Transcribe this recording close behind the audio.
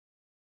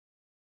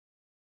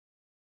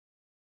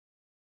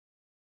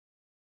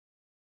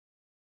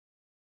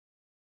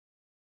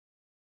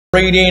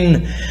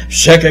Reading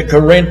 2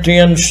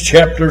 Corinthians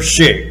chapter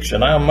 6,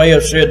 and I may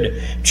have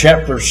said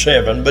chapter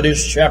 7, but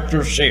it's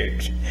chapter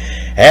 6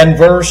 and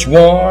verse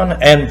 1.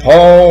 And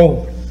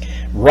Paul,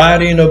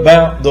 writing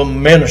about the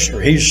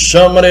ministry, he's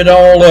summing it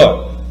all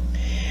up,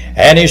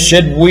 and he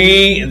said,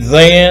 "We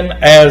then,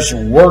 as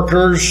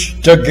workers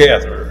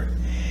together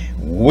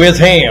with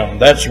him,"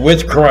 that's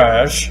with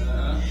Christ,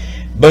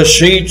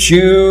 "beseech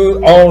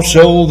you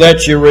also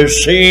that you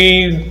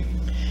receive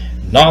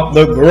not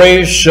the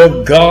grace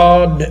of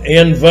God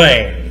in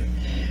vain."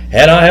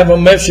 And I have a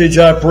message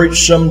I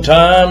preach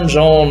sometimes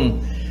on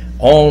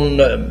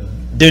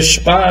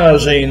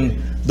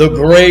despising the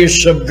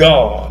grace of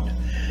God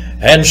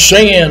and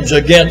sins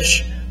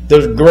against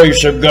the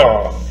grace of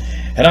God.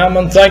 And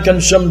I'm thinking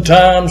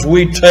sometimes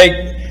we take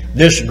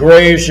this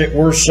grace that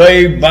we're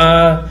saved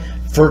by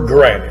for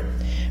granted.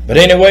 But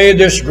anyway,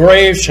 this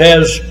grace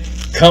has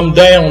come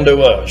down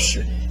to us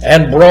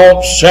and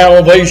brought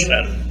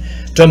salvation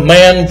to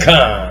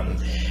mankind,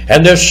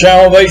 and this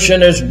salvation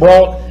has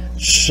brought,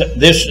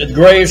 this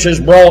grace has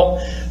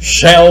brought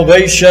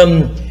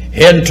salvation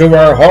into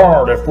our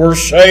heart. If we're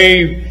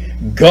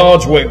saved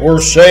God's way, we're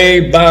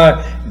saved by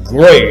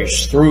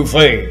grace through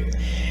faith.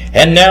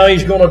 And now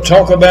he's going to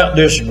talk about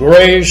this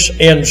grace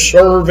in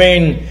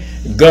serving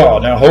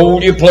God. Now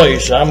hold your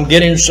place. I'm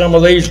getting some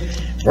of these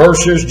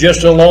verses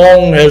just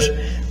along as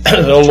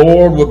the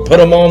Lord would put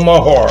them on my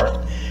heart.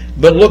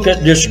 But look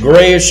at this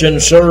grace in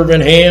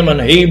serving him in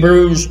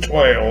Hebrews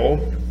 12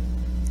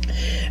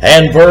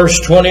 and verse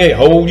 28.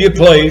 Hold your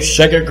place,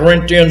 2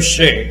 Corinthians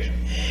 6.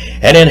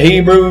 And in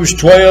Hebrews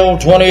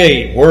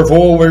 12:28,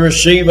 "Wherefore we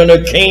receiving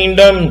a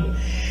kingdom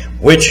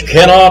which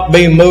cannot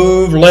be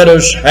moved, let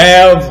us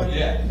have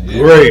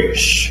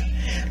grace.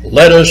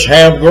 Let us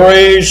have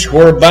grace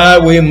whereby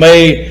we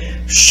may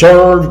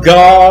serve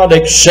God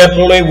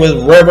acceptably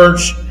with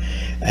reverence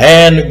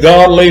and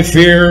godly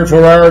fear,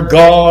 for our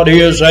God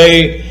is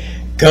a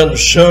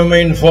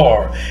consuming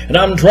fire." And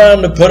I'm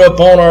trying to put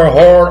upon our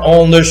heart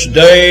on this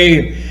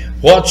day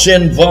what's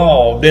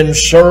involved in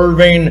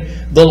serving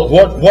the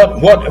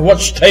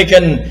what's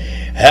taken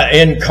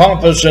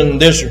encompassing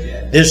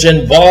this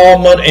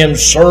involvement in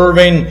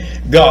serving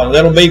God.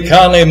 That'll be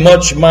kind of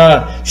much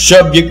my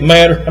subject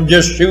matter. I'm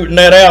just shooting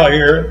that out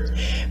here.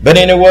 But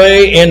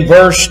anyway, in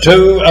verse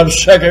 2 of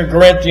 2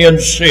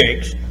 Corinthians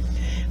 6,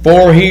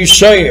 "For he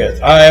saith,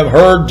 I have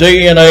heard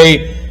thee in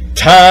a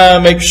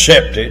time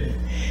accepted.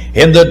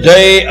 In the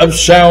day of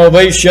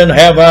salvation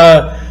have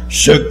I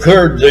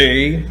succored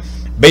thee.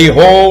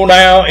 Behold,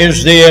 now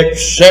is the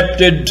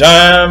accepted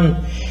time.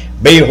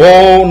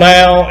 Behold,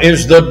 now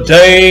is the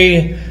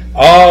day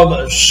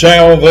of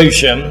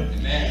salvation."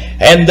 Amen.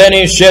 And then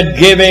he said,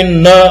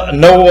 "Giving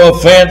no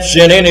offense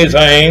in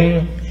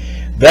anything,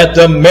 that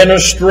the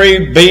ministry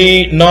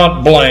be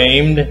not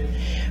blamed,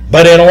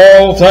 but in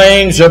all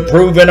things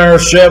approving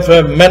ourselves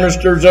as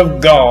ministers of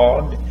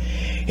God,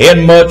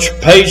 in much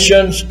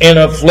patience, in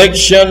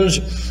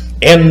afflictions,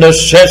 in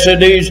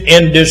necessities,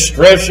 in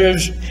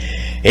distresses,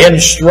 in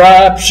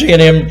stripes, in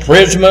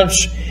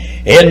imprisonments,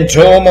 in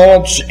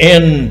tumults,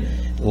 in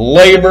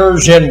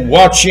labors, in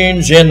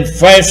watchings, in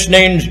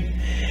fastings,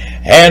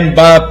 and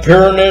by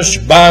pureness,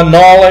 by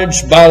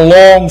knowledge, by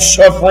long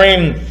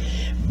suffering,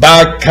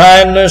 by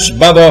kindness,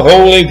 by the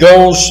Holy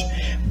Ghost,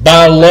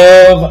 by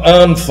love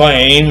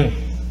unfeigned,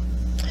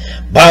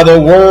 by the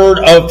word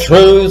of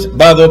truth,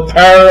 by the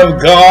power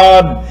of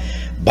God,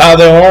 by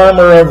the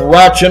armor of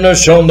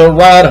righteousness on the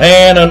right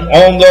hand and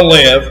on the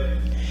left,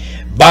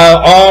 by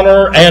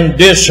honor and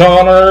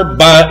dishonor,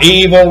 by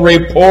evil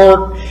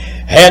report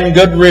and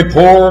good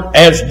report,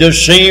 as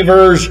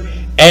deceivers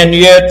and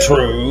yet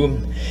true,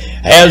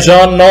 as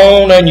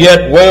unknown and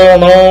yet well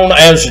known,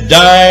 as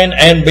dying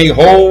and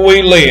behold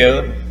we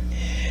live,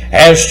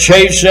 as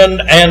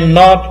chastened and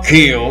not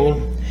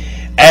killed,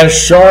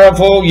 as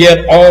sorrowful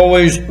yet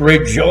always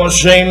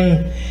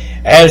rejoicing,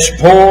 as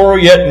poor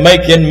yet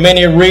making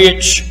many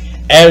rich,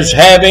 as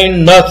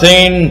having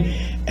nothing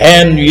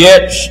and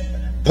yet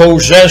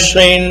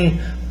possessing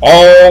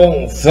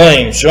all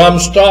things." So I'm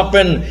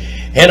stopping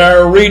in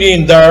our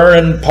reading there,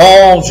 and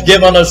Paul's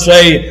given us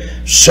a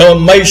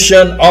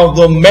summation of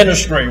the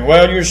ministry.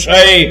 Well, you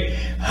say,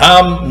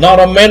 "I'm not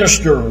a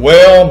minister."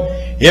 Well,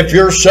 if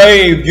you're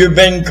saved, you've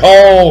been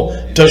called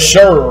to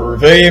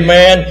serve.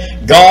 Amen.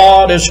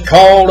 God has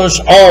called us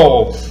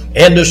all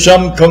into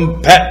some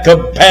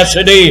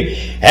capacity,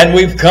 and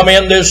we've come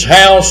in this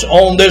house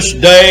on this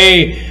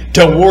day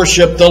to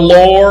worship the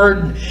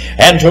Lord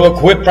and to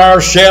equip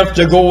ourselves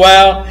to go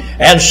out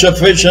and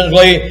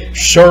sufficiently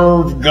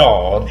serve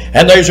God.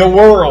 And there's a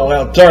world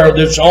out there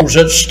that's always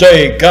at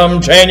stake. I'm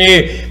telling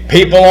you,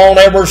 people on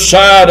every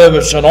side of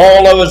us, and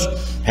all of us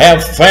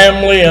have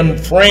family and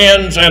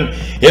friends, and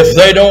if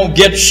they don't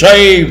get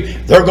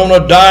saved, they're going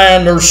to die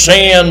in their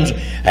sins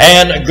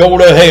and go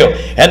to hell.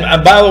 And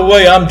by the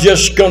way, I'm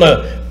just going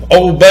to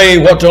obey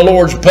what the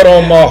Lord's put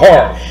on my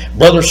heart.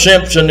 Brother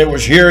Simpson that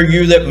was here,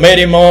 you that met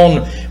him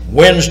on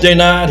Wednesday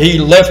night, he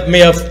left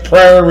me a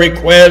prayer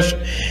request,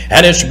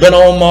 and it's been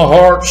on my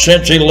heart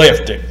since he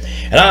left it.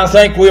 And I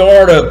think we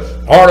ought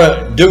ought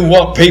to do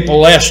what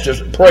people ask to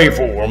pray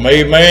for them.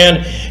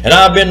 Amen. And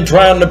I've been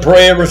trying to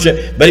pray ever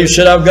since. But he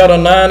said, I've got a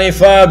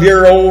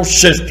 95-year-old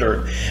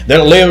sister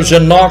that lives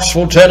in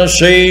Knoxville,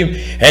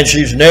 Tennessee, and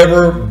she's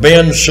never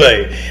been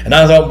saved. And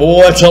I thought,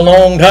 boy, that's a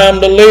long time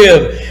to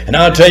live. And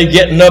I tell you,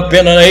 getting up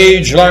in an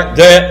age like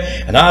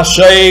that, and I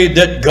say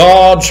that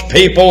God's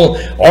people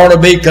ought to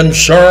be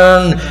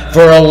concerned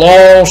for a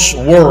lost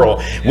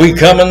world. We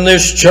come in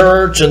this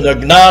church, and the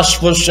nice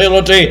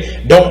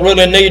facility don't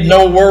really need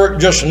no work,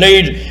 just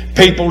need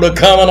people to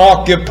come and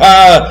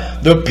occupy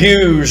the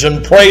pews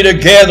and pray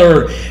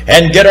together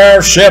and get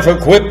ourselves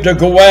equipped to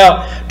go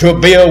out to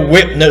be a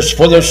witness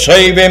for the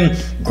saving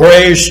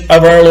grace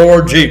of our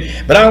Lord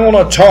Jesus. But I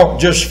want to talk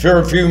just for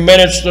a few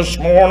minutes this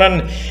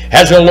morning,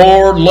 as the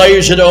Lord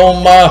lays it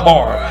on my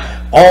heart,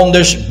 on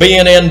this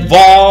being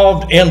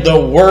involved in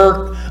the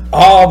work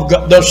of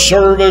God, the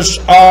service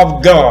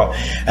of God.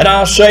 And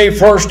I say,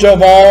 first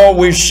of all,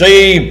 we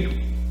see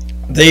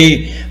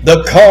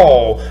the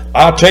call.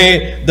 I tell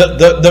you,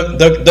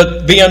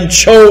 the being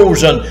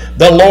chosen.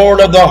 The Lord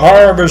of the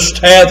harvest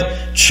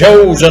hath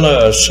chosen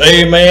us.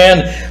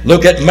 Amen.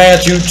 Look at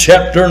Matthew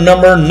chapter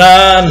number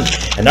 9,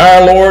 and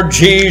our Lord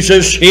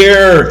Jesus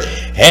here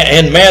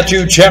in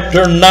Matthew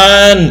chapter 9,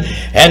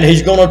 and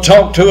he's going to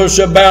talk to us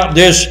about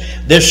this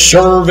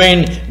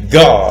serving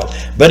God.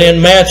 But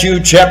in Matthew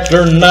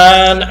chapter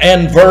 9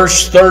 and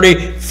verse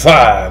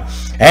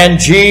 35, and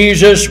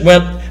Jesus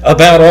went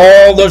about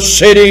all the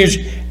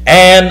cities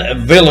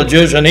and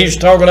villages, and he's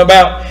talking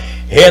about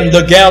in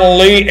the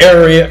Galilee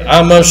area,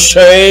 I must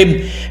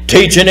say,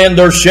 teaching in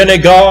their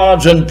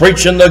synagogues and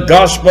preaching the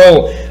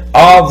gospel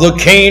of the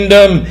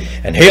kingdom,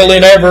 and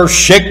healing every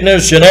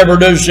sickness and every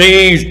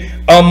disease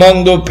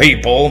among the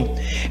people.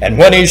 And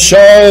when he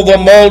saw the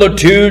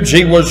multitudes,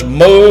 he was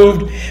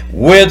moved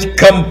with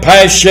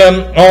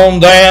compassion on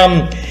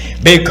them,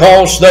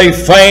 because they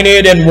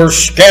fainted and were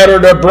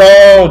scattered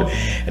abroad,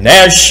 and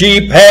as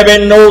sheep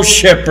having no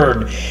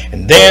shepherd.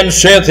 And then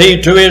saith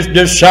he to his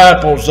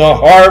disciples, the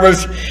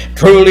harvest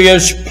truly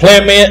is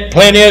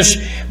plenteous,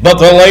 but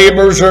the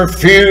labors are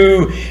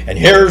few. And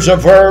here's a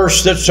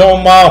verse that's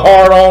on my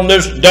heart on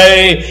this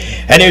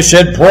day. And he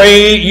said,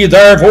 pray ye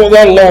therefore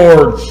the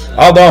Lord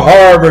of the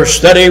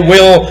harvest, that he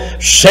will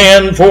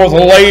send forth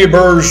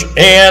laborers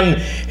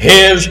in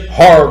his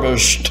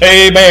harvest.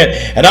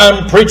 Amen. And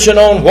I'm preaching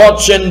on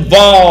what's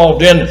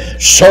involved in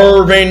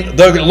serving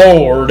the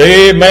Lord.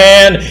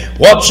 Amen.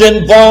 What's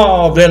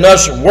involved in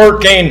us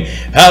working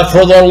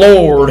for the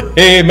Lord.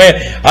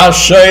 Amen. I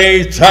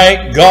say,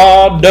 thank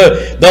God,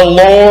 the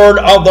Lord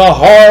of the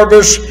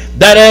harvest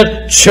that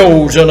hath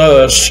chosen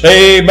us.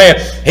 Amen.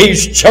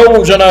 He's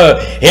chosen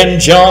us. In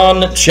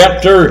John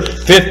chapter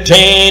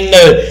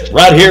 15,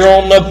 right here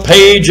on the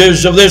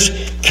pages of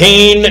this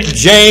King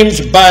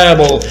James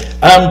Bible,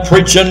 I'm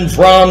preaching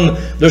from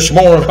this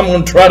morning. I'm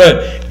going to try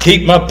to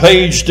keep my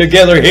page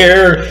together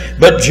here.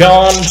 But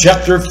John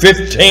chapter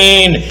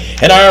 15,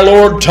 and our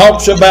Lord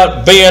talks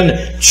about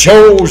being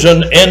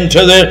chosen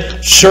into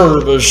the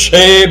service.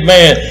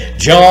 Amen.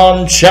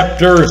 John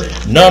chapter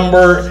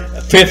number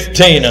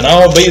 15, and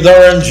I'll be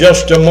there in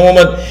just a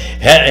moment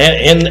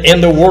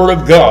in the Word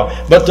of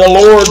God. But the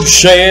Lord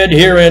said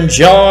here in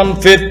John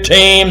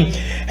 15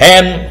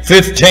 and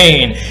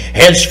 15,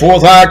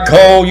 henceforth I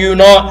call you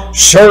not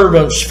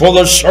servants, for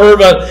the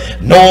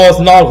servant knoweth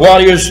not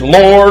what his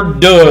Lord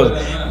doeth,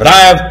 but I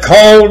have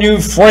called you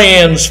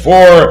friends,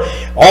 for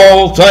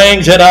all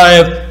things that I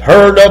have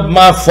heard of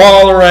my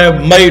Father I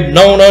have made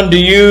known unto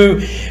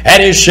you.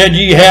 And he said,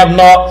 ye have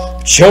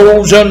not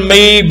chosen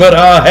me, but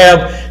I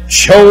have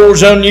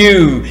chosen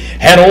you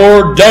and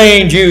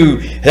ordained you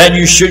that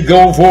you should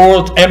go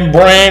forth and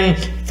bring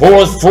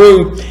forth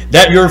fruit,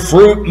 that your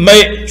fruit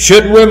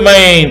should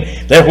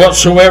remain, that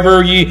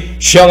whatsoever ye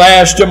shall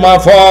ask of my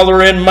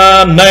Father in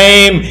my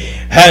name,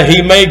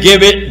 he may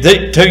give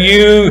it to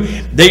you.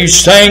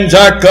 These things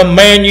I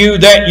command you,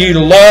 that ye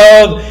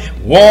love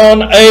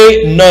one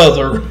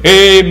another.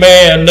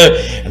 Amen.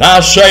 And I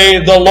say,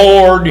 the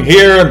Lord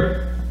here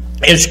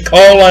is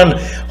calling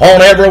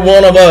on every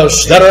one of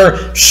us that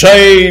are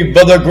saved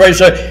by the grace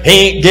of He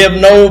ain't give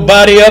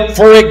nobody up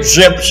for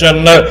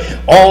exemption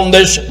on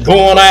this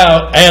going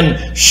out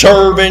and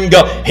serving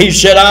God. He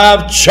said,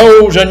 I've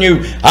chosen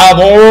you, I've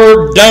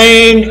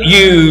ordained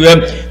you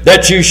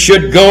that you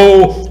should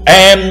go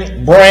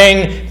and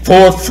bring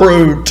forth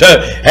fruit.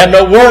 And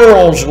the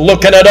world's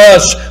looking at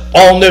us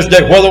on this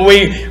day, whether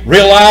we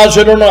realize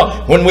it or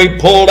not. When we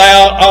pulled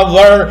out of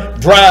our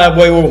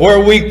driveway,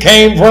 where we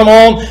came from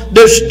on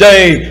this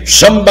day,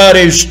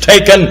 somebody's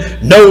taken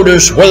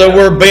notice whether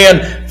we're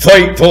being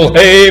faithful,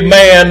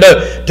 amen,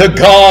 to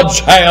God's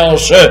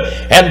house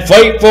and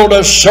faithful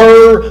to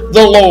serve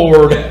the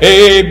Lord,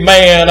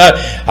 amen.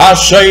 I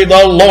say,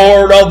 the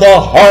Lord of the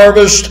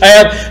harvest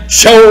hath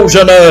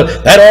chosen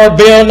us, that are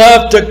be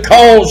enough to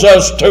cause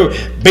us to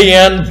be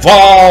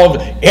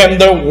involved in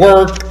the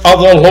work of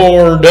the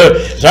Lord.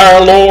 As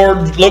our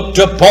Lord looked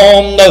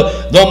upon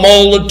the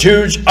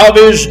multitudes of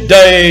his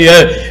day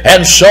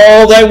and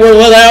saw they were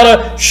without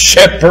a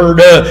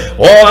shepherd.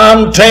 Oh,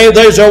 I'm telling you,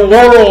 there's a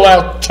world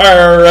out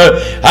there,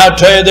 I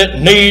tell you, that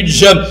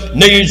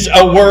needs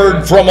a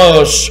word from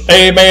us.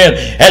 Amen.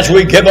 As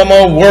we give them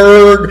a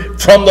word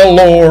from the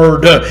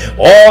Lord.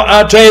 Oh,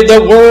 I tell you,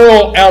 the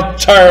world out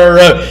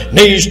there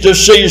needs to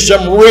see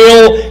some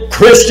real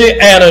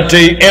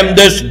Christianity in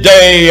this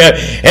day,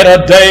 in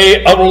a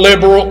day of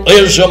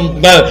liberalism,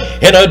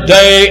 in a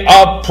day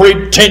of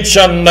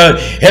pretension,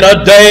 in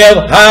a day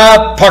of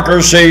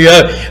hypocrisy.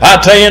 I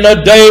tell you, in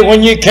a day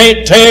when you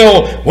can't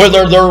tell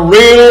whether they're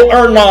real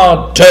or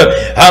not.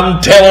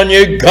 I'm telling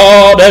you,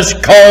 God has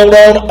called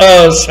on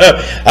us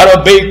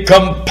to be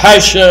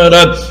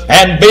compassionate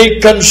and be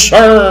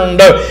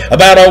concerned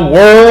about a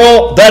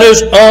world that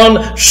is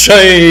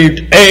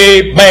unsaved.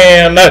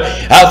 Amen.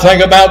 I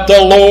think about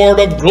the Lord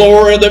of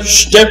glory that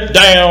stepped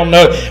down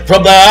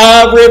from the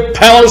ivory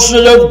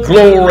palaces of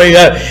glory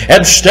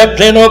and stepped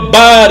in a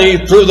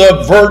body through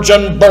the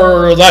virgin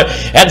birth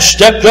and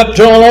stepped up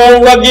to an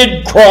old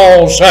rugged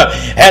cross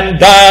and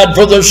died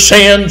for the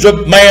sins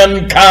of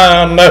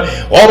mankind.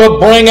 Ought to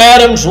bring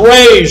Adam's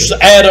race,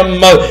 Adam,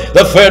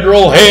 the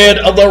federal head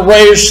of the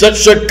race that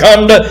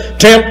succumbed to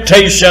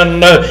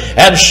temptation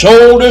and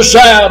sold us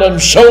out and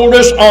sold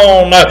us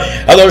on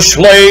the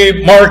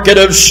slave market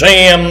of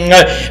sin,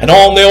 and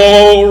on the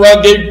old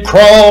rugged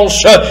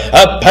cross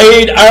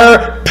paid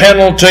our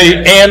penalty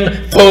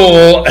in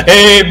full.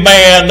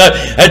 Amen.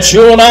 That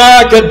you and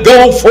I could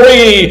go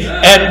free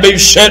and be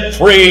set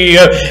free.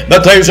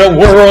 But there's a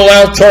world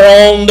out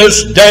there on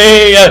this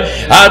day,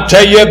 I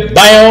tell you,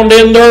 bound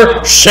in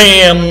their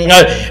sin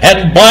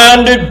and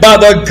blinded by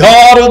the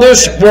god of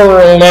this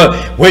world,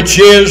 which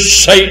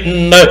is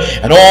Satan,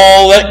 and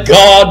all that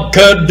God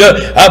could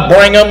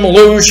bring them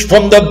loose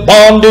from the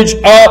bondage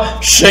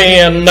of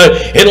sin.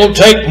 It'll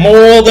take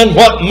more than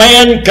what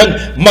man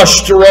can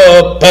muster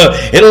up.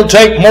 It'll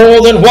take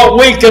more than what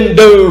we can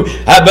do.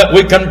 I bet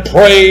we can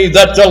pray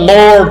that the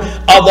Lord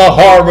of the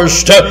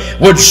harvest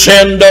would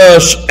send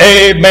us,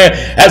 amen,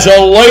 as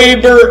a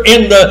labor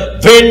in the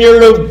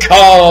vineyard of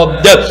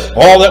God,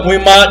 all that we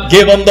might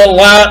give them the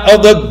light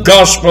of the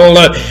gospel.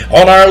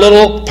 On our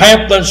little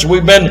pamphlets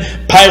we've been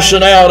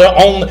passing out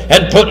on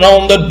and putting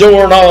on the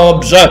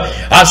doorknobs,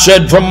 I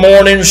said, from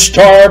Morning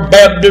Star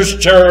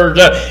Baptist Church,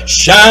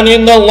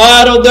 shining the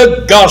light of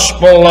the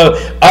gospel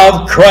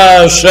of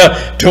Christ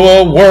to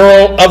a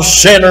world of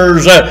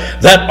sinners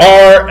that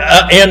are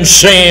in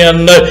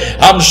sin.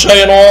 I'm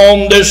saying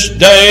on this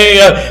day,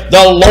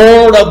 the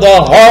Lord of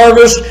the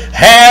harvest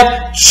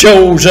hath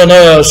chosen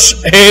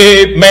us.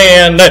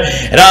 Amen.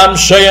 And I'm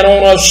saying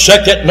on a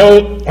second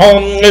note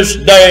on this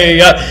day,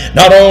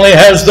 not only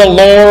has the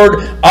Lord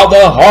of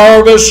the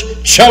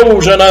harvest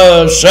chosen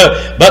us,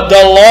 but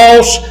the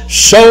lost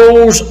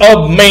souls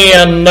of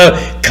men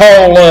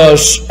call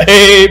us.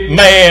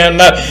 Amen.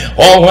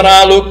 Oh, when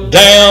I look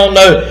down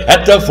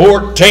at the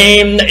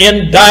 14th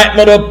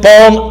indictment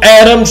upon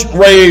Adam's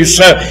race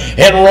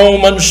in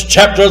Romans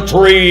chapter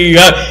 3,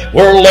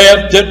 we're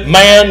left that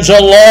man's a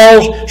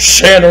lost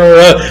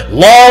sinner,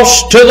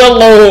 lost to the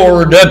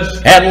Lord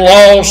and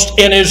lost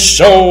in his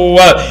soul.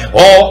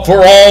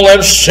 For all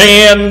have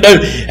sinned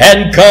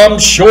and come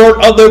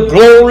short of the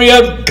glory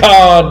of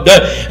God.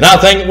 And I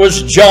think it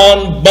was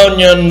John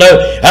Bunyan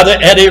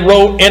that he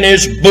wrote in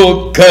his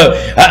book,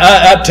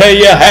 I tell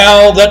you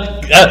how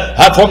that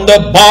from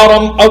the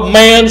bottom of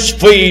man's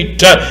feet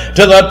to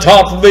the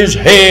top of his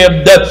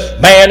head,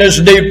 man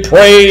is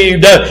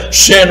depraved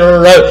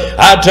sinner.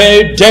 I tell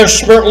you,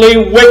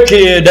 desperately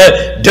wicked,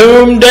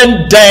 doomed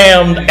and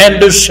damned and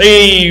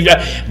deceived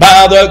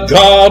by the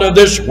god of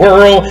this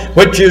world,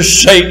 which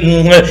is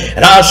Satan.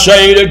 And I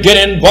say, to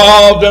get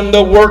involved in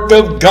the work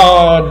of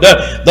God,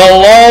 the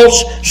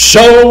lost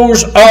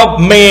souls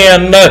of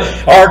men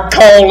are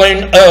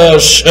calling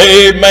us.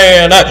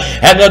 Amen.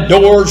 And the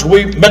doors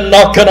we've been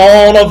knocking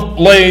on of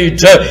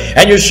late,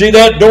 and you see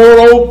that door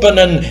open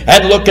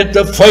and look at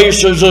the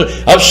faces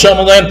of some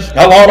of them,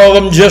 a lot of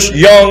them just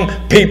young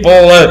people,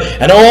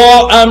 and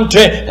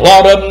a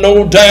lot of them,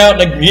 no doubt,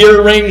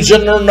 earrings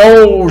in their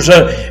nose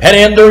and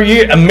in their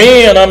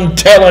men, I'm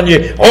telling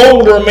you,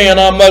 older men,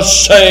 I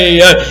must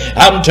say,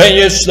 I'm telling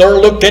you, they're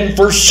looking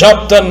for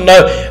something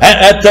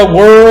that the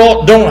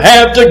world don't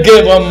have to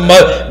give them,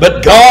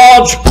 but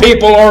God's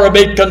people are to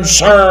be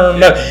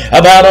concerned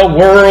about a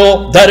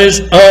world that is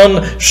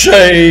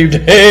unsaved.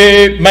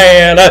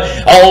 Amen.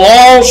 A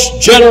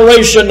lost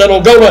generation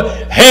that'll go to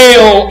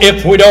hell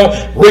if we don't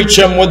reach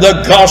them with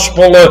the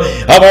gospel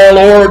of our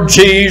Lord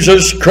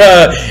Jesus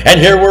Christ. And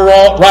here we're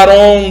right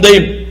on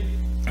the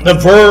the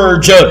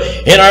verge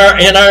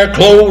in our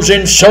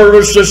closing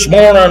service this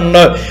morning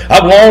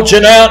of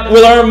launching out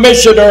with our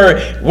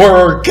missionary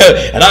work,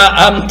 and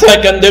I'm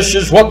thinking this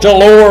is what the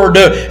Lord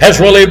has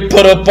really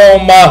put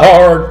upon my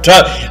heart.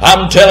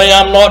 I'm telling you,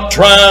 I'm not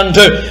trying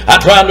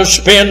to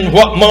spend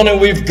what money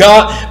we've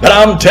got, but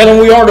I'm telling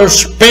you, we ought to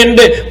spend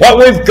it what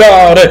we've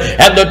got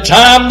and the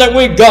time that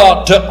we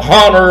got to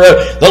honor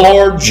the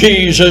Lord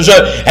Jesus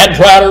and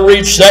try to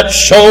reach that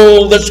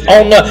soul that's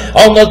on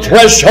the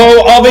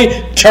threshold of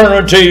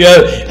eternity.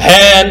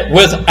 And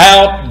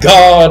without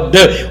God,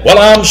 well,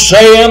 I'm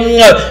saying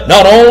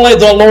not only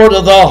the Lord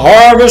of the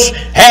harvest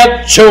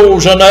hath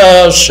chosen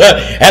us,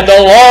 and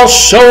the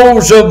lost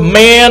souls of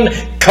men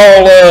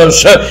call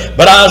us,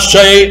 but I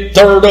say,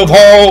 third of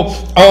all,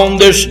 on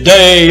this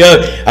day,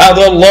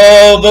 the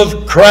love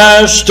of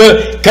Christ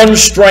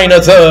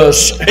constraineth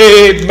us.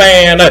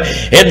 Amen.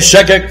 In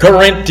 2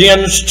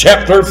 Corinthians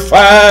chapter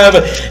 5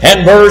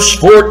 and verse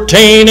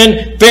 14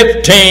 and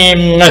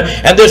 15,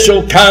 and this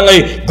will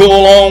kindly go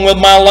along with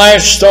my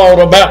last thought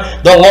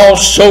about the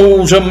lost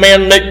souls of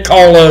men that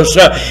call us.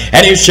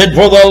 And he said,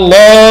 for the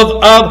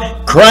love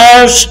of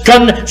Christ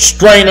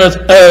constraineth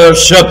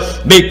us,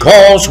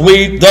 because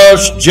we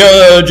thus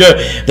judge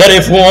that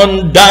if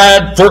one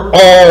died for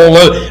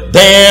all,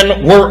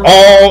 then we're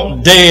all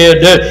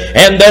dead,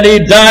 and that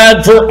he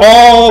died for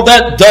all,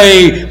 that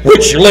they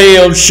which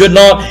live should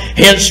not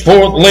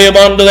henceforth live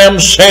unto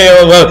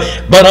themselves,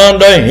 but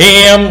unto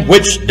him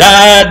which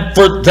died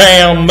for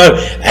them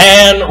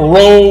and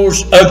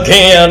rose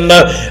again.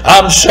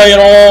 I'm saying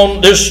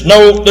on this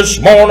note this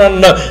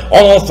morning,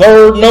 on a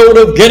third note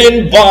of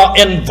getting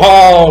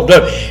involved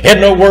in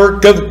the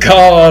work of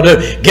God,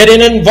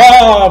 getting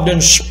involved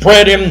in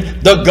spreading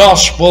the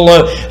gospel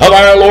of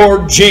our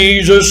Lord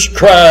Jesus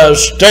Christ.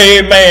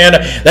 Amen.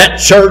 That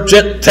church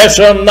at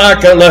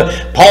Thessalonica,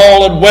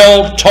 Paul had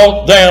well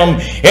taught them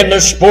in the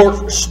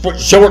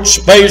short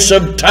space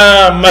of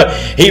time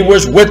he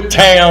was with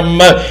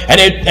them,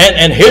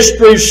 and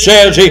history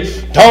says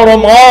he taught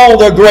them all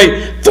the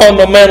great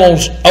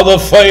fundamentals of the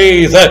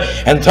faith,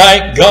 and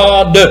thank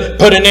God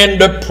putting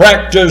into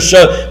practice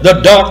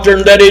the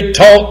doctrine that he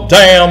taught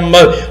them.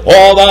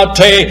 Oh, I'll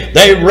tell you,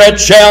 they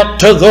reached out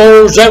to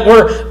those that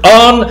were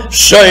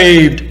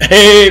unsaved.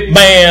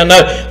 Amen.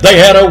 They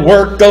had a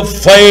work of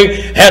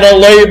faith and a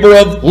labor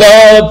of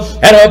love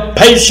and a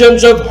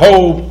patience of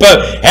hope,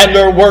 and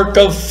their work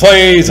of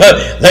faith,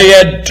 they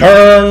had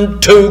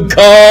turned to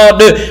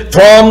God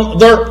from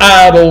their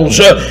idols,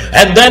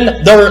 and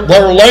then their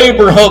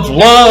labor of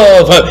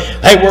love,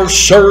 they were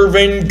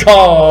serving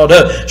God.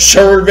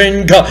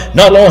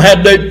 Not only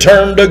had they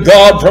turned to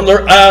God from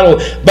their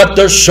idol, but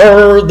to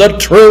serve the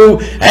true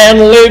and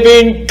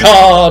living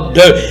God,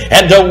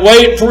 and to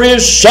wait for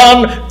his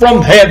Son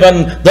from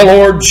heaven, the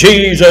Lord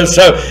Jesus,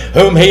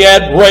 whom he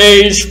had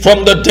raised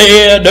from the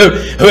dead,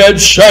 who had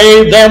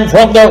saved them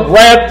from the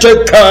wrath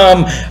to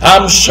come.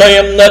 I'm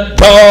saying that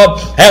God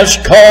has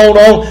called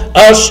on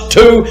us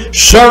to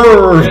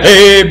serve.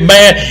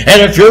 Amen.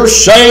 And if you're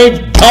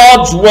saved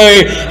God's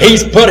way,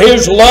 he's put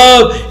his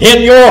love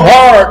in your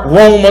heart.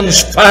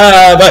 Romans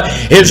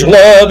 5, his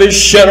love is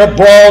shed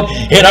abroad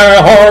in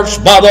our hearts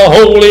by the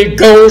Holy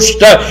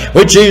Ghost,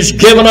 which is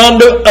given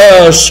unto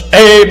us.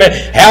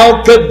 Amen.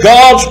 How could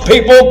God's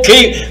people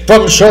keep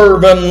from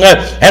serving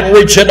and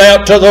reaching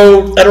out to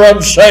those that are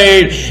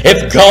unsaved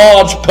if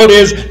God's put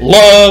his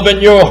love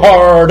in your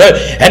heart?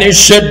 And he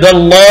said the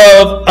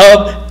love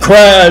of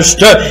Christ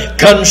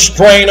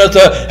constraineth.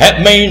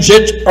 That means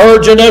it's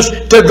urging us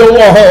to go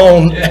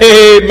on.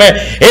 Amen.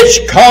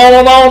 It's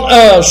calling on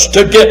us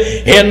to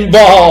get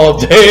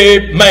involved.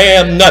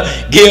 Amen.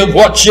 Give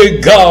what you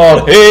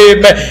got.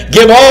 Amen.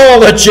 Give all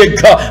that you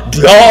got.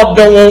 God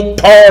don't want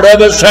part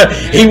of us.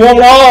 He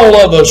wants all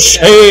of us.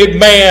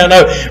 Amen.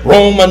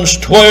 Romans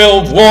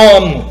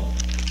 12:1.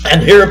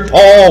 And here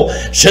Paul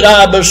said,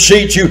 I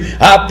beseech you,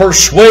 I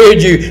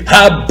persuade you,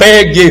 I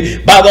beg you,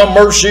 by the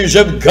mercies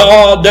of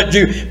God, that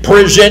you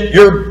present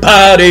your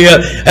body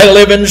a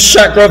living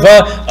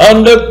sacrifice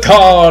unto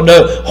God,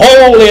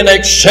 holy and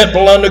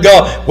acceptable unto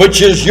God,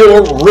 which is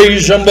your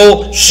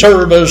reasonable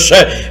service.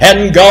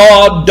 And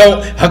God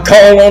don't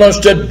call on us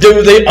to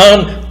do the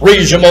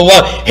unreasonable.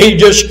 He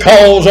just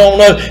calls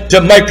on us to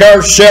make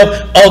ourselves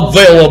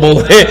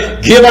available.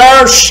 Give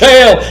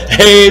ourselves,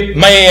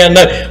 amen,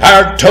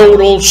 our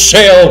total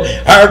self,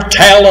 our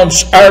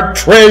talents, our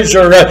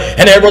treasure,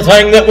 and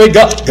everything that we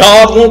got.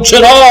 God wants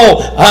it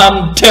all,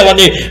 I'm telling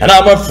you. And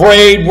I'm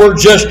afraid we're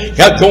just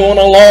going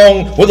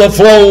along with the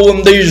flow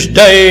in these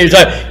days,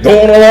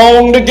 going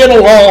along to get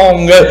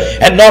along,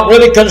 and not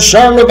really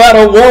concerned about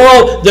a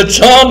world that's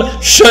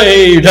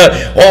unsaved.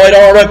 Oh, it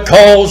ought to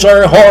cause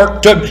our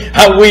heart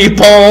to weep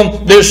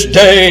on this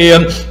day.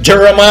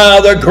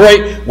 Jeremiah the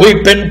great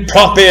weeping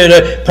prophet,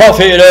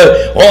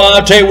 oh,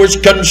 I tell you, was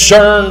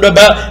concerned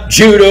about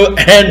Judah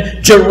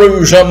and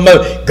Jerusalem.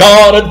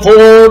 God had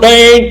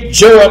foreordained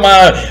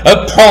Jeremiah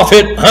a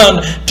prophet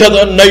unto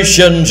the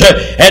nations.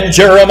 And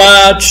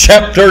Jeremiah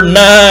chapter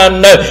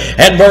 9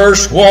 and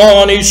verse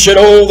 1, he said,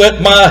 oh,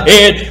 that my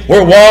head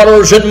were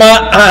waters and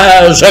my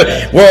eyes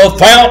were a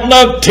fountain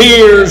of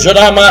tears, that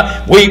I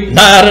might weep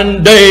night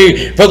and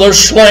day for the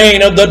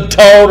slain of the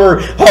daughter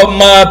of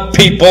my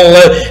people.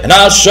 And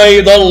I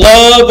say the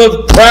love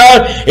of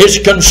Christ is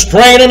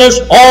constraining us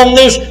on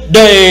this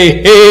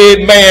day.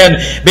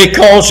 Amen.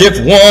 Because if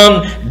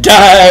one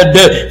died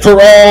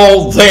for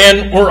all,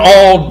 then we're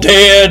all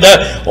dead.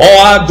 Oh,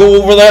 I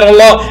go over that a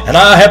lot, and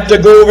I have to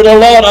go over it a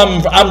lot.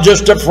 I'm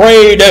just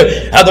afraid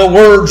of the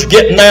words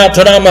getting out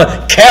that I'm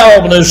a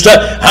Calvinist.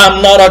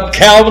 I'm not a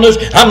Calvinist.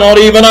 I'm not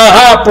even a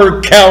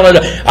hyper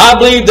Calvinist. I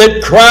believe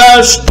that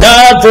Christ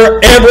died for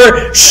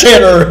every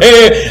sinner.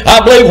 I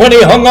believe when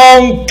he hung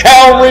on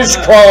Calvary's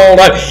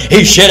cross,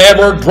 he shed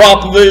every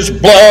drop of his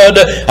blood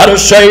to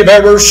save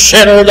every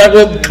sinner that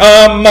will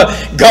come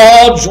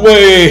God's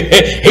way.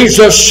 He's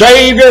a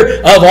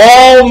Savior of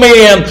all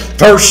men.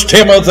 1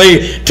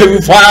 Timothy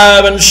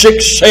 2:5 and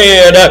 6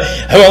 said,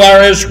 well,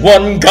 there is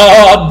one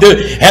God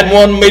and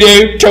one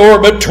mediator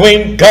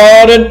between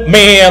God and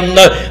men,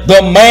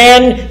 the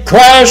man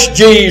Christ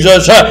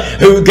Jesus,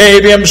 who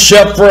gave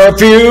himself for a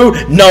few.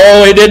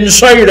 No, he didn't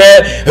say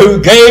that.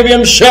 Who gave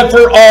himself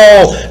for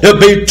all to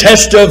be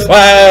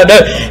testified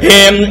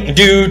in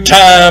due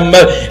time.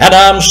 And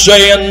I'm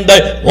saying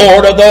the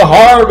Lord of the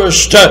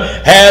harvest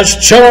has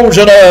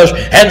chosen us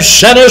and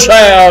sent us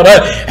out.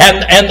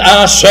 And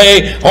I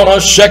say on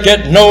a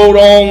second note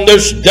on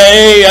this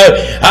day,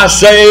 I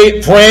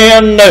say,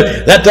 friend,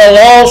 that the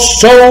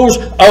lost souls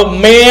of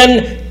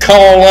men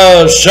call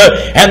us,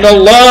 and the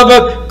love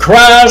of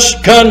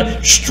Christ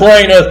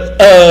constraineth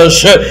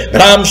us.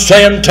 But I'm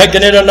saying,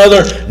 taking it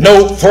another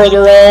note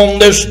further on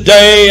this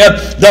day,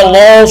 the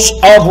loss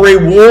of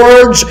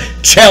rewards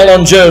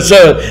challenges.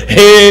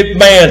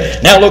 Amen.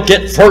 Now look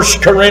at 1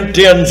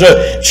 Corinthians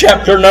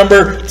chapter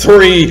number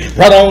 3,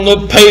 right on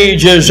the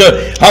pages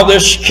of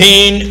this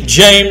King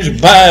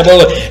James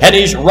Bible, and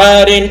he's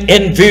writing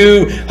in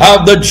view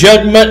of the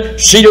judgment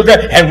seat of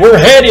God. And we're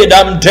headed,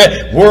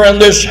 we're in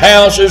this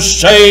house is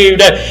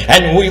saved,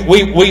 and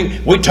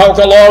we talk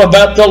a lot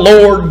about the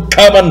Lord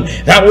coming.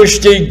 I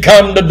wish he'd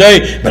come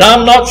today, but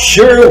I'm not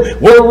sure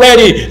we're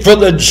ready for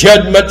the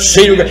judgment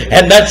seat of God.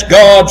 And that's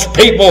God's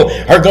people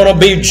are going to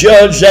be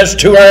judged as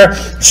to our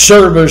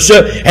service.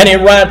 And he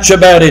writes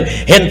about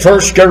it in 1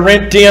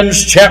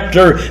 Corinthians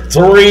chapter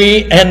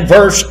 3 and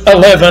verse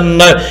 11.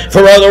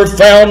 For other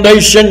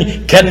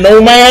foundation can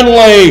no man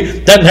lay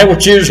than that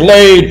which is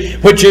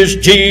laid, which is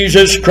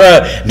Jesus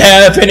Christ.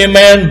 Now if any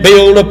man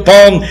build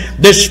upon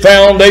this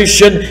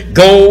foundation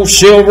gold,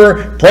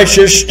 silver,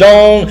 precious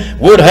stone,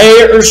 wood,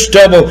 hay, or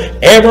stubble,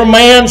 every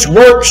man's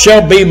work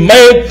shall be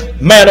made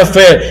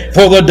manifest,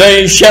 for the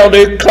day shall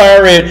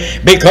declare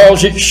it,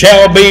 because it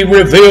shall be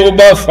revealed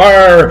by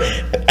fire,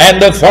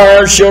 and the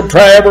fire shall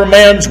try every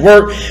man's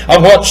work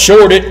of what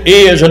sort it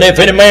is. And if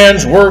any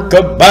man's work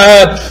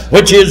abide,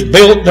 which is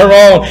built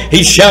thereon,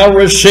 he shall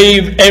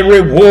receive a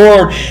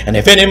reward. And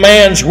if any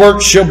man's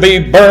work shall be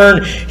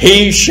burned,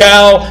 he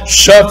shall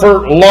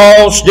suffer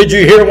loss. Did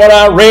you hear what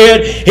I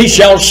read? He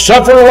shall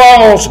suffer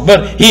loss,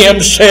 but he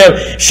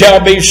himself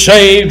shall be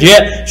saved,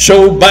 yet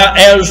so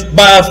as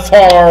by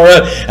far.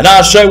 And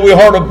I say we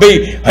ought to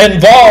be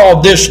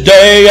involved this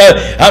day.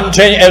 I'm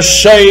telling you,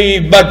 as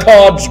saved by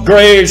God's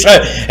grace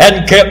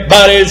and kept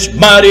by his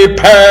mighty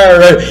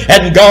power,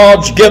 and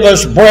God's give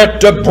us breath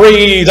to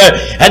breathe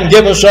and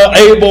give us an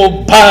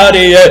able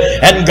body,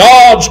 and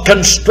God's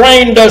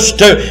constrained us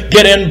to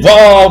get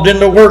involved in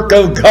the work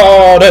of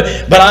God.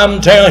 But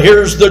I'm telling you,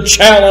 here's the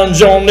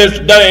challenge on this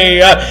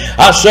day.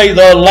 I say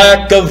the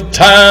lack of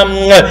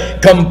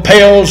time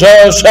compels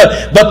us,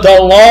 but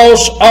the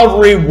loss of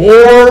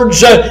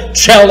rewards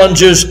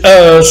challenges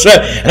us.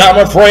 And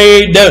I'm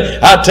afraid,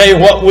 I tell you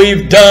what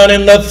we've done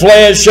in the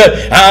flesh,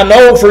 I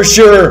know for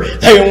sure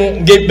there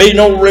won't be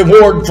no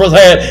reward for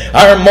that.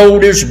 Our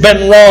motive's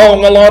been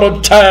wrong a lot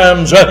of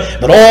times.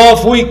 But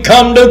if we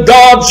come to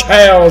God's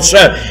house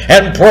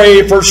and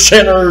pray for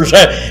sinners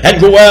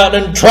and go out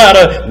and try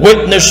to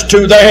witness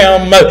to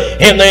them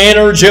in the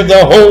energy of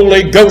the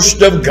Holy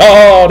Ghost of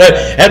God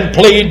and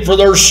plead for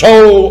their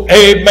soul,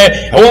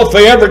 amen. Well, if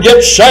they ever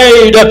get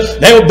saved,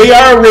 there'll be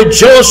our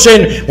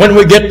rejoicing when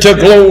we get to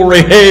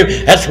glory.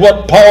 That's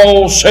what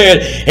Paul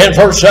said in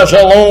 1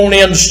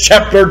 Thessalonians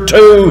chapter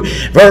 2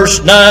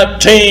 verse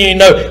 19.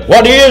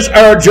 What is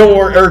our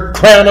joy or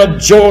crown of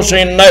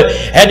rejoicing?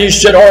 And he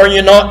said, are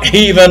you not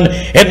even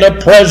in the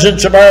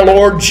presence of our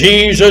Lord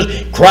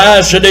Jesus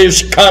Christ that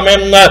is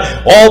coming?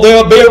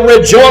 There'll be a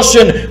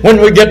rejoicing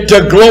when we get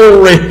to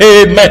glory,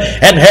 amen,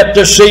 and have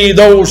to see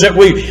those that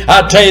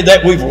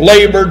we've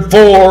labored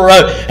for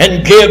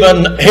and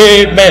given,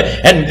 amen,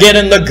 and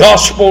getting the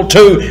gospel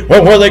to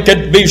where they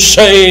could be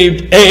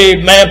saved.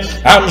 Amen.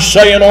 I'm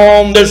saying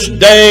on this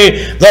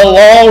day, the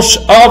loss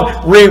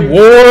of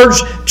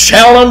rewards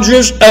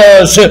challenges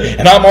us,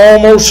 and I'm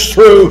almost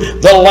through.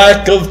 The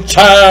lack of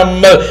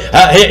time,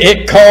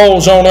 it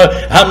calls on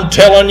us. I'm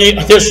telling you,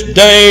 this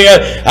day,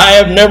 I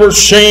have never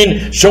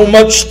seen so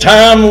much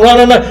time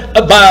running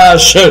by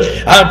us.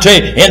 I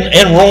tell you,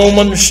 in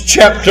Romans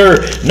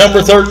chapter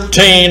number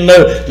 13,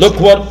 look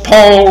what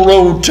Paul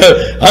wrote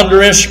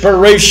under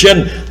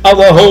inspiration of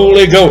the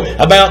Holy Ghost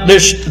about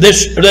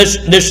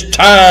this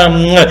time.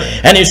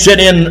 And he said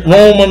in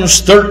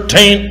Romans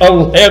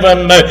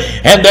 13:11,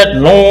 and that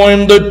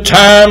knowing the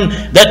time,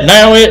 that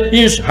now it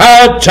is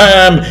high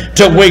time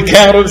to wake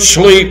out of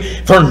sleep,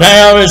 for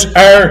now is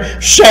our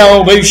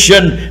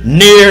salvation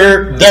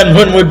near than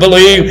when we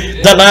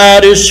believe. The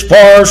night is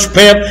far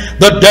spent,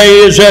 the day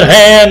is at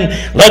hand.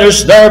 Let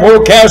us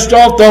therefore cast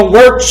off the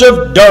works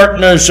of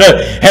darkness,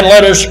 and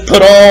let us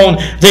put on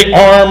the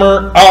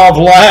armor of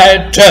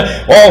light.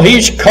 Oh,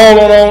 he's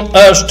calling on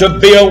us to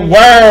be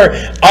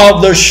aware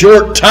of the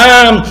short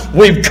time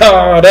we've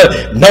got,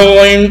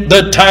 knowing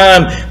the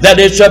time that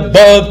it's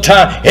above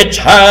time. It's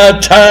high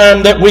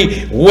time that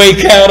we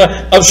wake out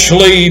of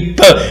sleep.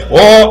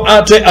 Oh,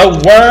 I tell you,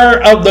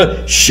 aware of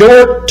the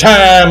short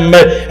time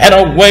and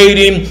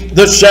awaiting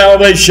the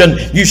salvation.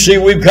 You see,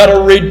 we've got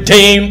a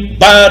redeemed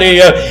body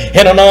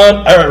and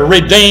a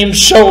redeemed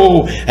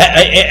soul,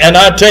 and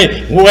I tell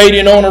you,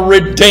 waiting on a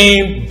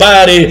redeemed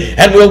body,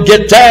 and we'll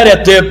get that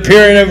at the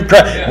appearing of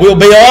Christ. We'll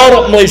be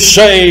ultimately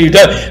saved.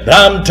 But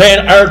I'm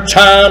telling you, our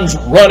time's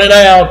running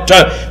out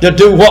to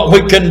do what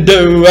we can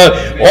do.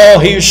 Oh,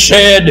 he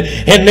said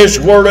in this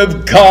word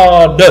of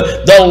God,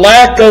 the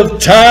lack of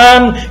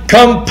time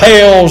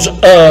compels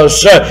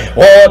us.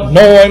 Oh,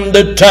 knowing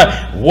the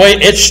time.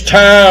 It's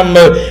time,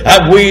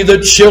 we the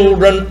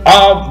children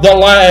of the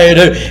light,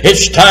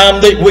 it's time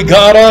that we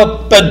got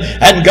up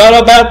and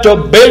got about the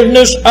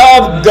business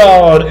of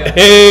God.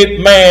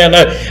 Amen.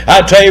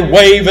 I tell you,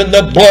 waving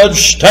the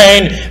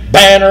bloodstained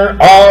banner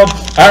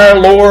of our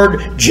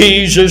Lord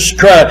Jesus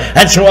Christ.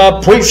 And so I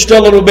preached a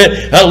little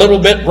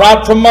bit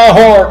right from my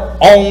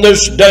heart on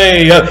this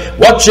day.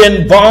 What's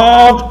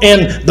involved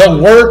in the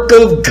work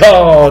of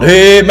God.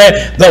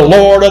 Amen. The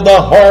Lord of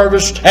the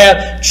harvest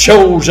hath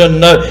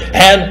chosen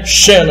and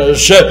sent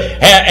us,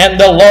 and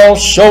the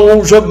lost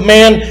souls of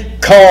men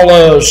call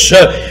us,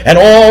 and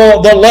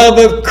all the love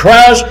of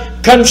Christ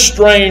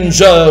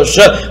constrains us.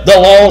 The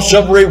loss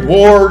of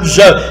rewards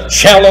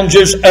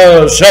challenges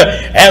us,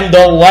 and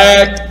the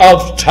lack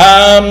of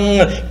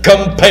time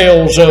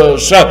compels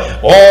us.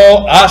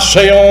 Oh, I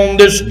say on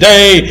this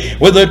day,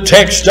 with the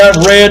text I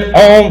read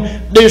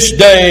on this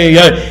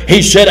day,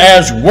 he said,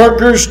 as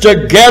workers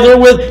together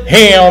with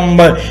him,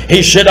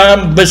 he said,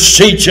 I'm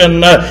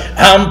beseeching,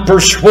 I'm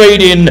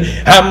persuading,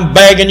 I'm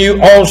begging you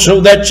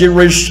also that you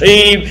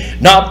receive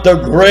not the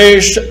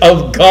grace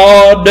of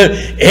God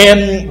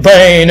in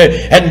vain.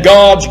 And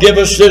God's give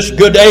us this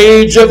good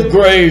age of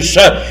grace,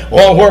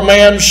 where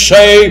men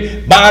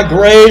say, by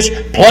grace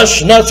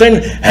plus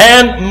nothing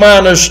and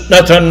minus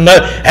nothing.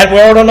 And we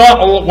ought to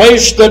not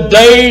waste the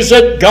days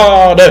that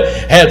God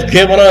hath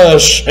given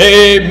us.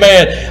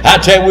 Amen. I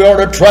tell you, we ought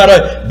to try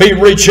to be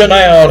reaching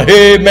out.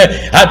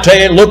 Amen. I tell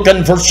you,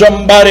 looking for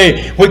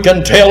somebody we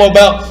can tell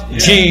about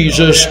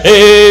Jesus.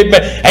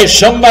 Amen. Hey,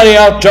 somebody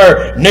out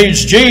there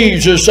needs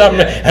Jesus.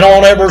 And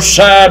on every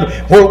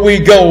side where we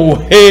go.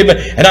 Amen.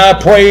 And I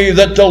pray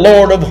that the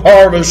Lord of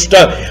harvest,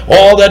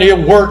 all that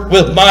he'll work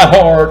with my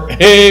heart.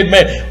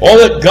 Amen. All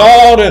that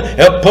God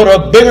put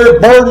a bigger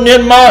burden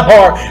in my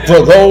heart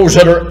for those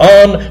that are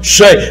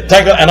unsaved.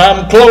 And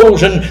I'm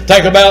closing.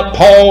 Think about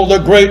Paul, the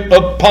great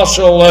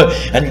apostle,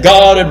 and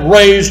God had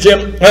raised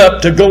him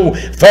up to go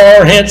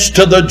far hence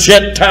to the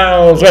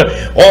Gentiles.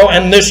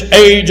 In this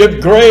age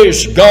of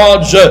grace,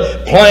 God's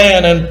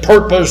plan and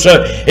purpose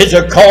is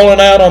a calling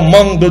out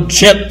among the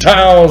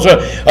Gentiles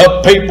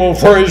of people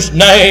for his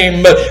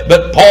name.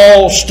 But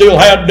Paul still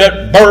had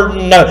that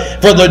burden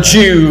for the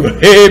Jew.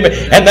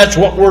 Amen. And that's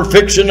what we're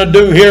fixing to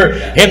do here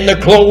in the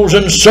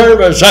closing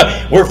service.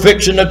 We're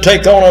fixing to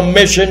take on a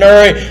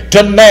missionary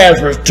to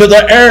Nazareth, to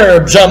the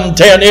Arabs, I'm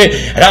telling you.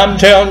 And I'm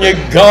telling you,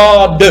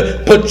 God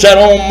puts that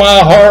on my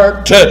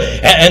heart.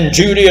 And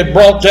Judy had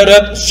brought that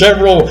up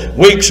several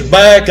weeks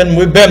back, and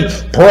we've been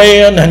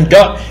praying and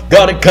got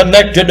it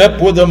connected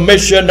up with a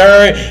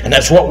missionary. And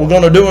that's what we're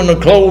going to do in the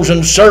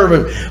closing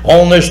service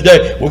on this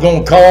day. We're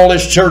going to call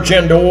this church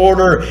into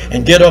order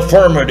and get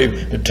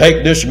affirmative to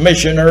take this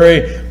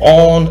missionary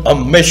on, a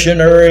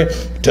missionary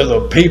to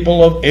the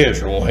people of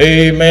Israel.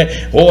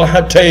 Amen. Oh,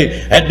 I tell you,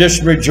 that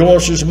just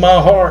rejoices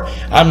my heart.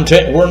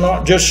 We're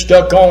not just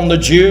stuck on the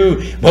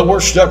Jew, but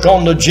we're stuck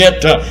on the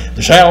Gentile.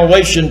 The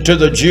salvation to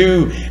the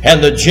Jew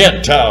and the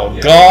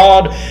Gentile.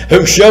 God,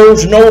 who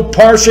shows no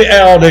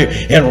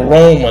partiality in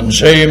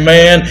Romans.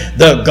 Amen.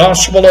 The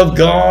gospel of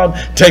God,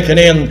 taking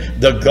in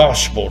the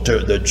gospel to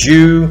the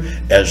Jew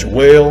as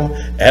well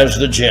as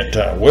the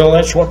Gentile. Well,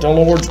 that's what the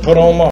Lord's put on my